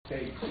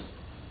mistakes.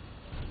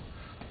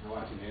 I'm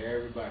watching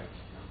everybody.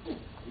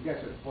 You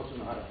guys are supposed to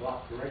know how to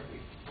block correctly.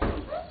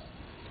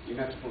 You're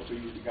not supposed to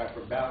use the guy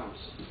for balance.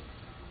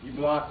 You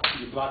block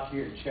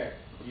here and check.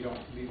 You don't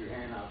leave your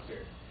hand out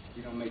there.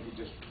 You don't make it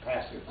just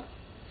passive.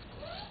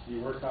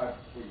 You work hard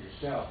for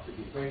yourself to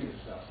defend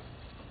yourself.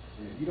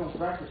 And if you don't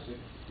practice it,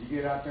 you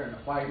get out there in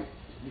a fight,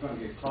 you're going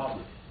to get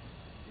clobbered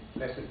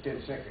in less than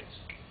 10 seconds.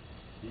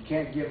 You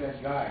can't give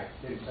that guy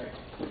 10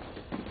 seconds.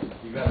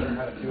 You got to learn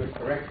how to do it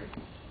correctly.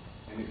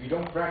 And if you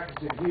don't practice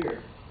it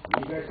here,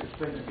 you guys have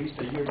spent at least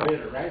a year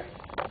later, right?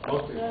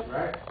 Most of you,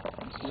 right?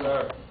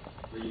 Sir.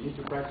 But you need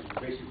to practice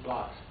your basic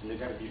blocks, and they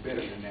got to be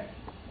better than that.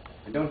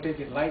 And don't take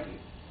it lightly.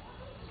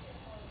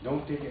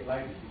 Don't take it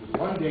lightly, because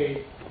one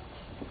day,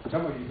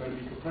 some of you are going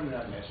to be confronted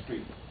out in that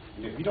street.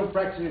 And if you don't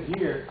practice it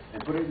here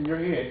and put it in your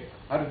head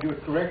how to do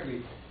it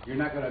correctly, you're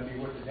not going to be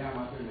worth a damn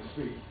out there in the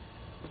street.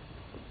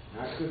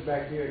 And I stood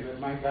back here and let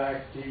my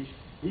guy teach.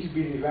 He's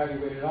being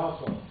evaluated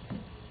also.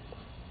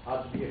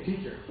 How to be a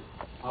teacher.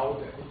 How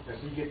does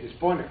he get this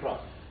point across?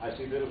 I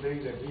see little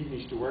things that he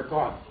needs to work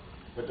on.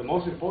 But the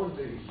most important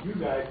thing is you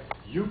guys,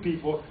 you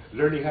people,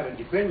 learning how to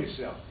defend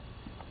yourself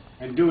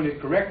and doing it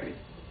correctly.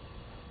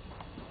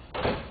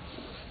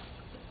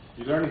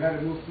 You're learning how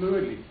to move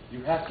fluidly.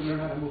 You have to learn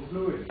how to move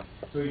fluidly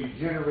so you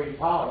generate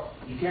power.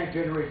 You can't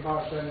generate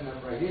power standing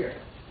up right here.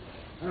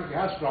 I don't care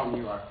how strong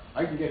you are.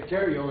 I can get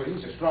Terry over.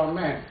 He's a strong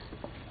man.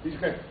 He's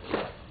got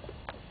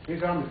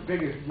his arm as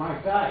big as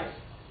my thighs.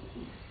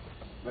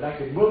 But I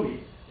can move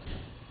him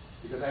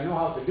because I know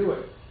how to do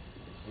it.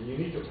 And you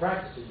need to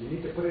practice it. You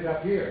need to put it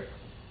up here.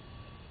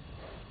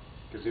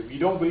 Because if you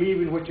don't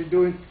believe in what you're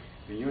doing,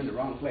 then you're in the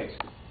wrong place.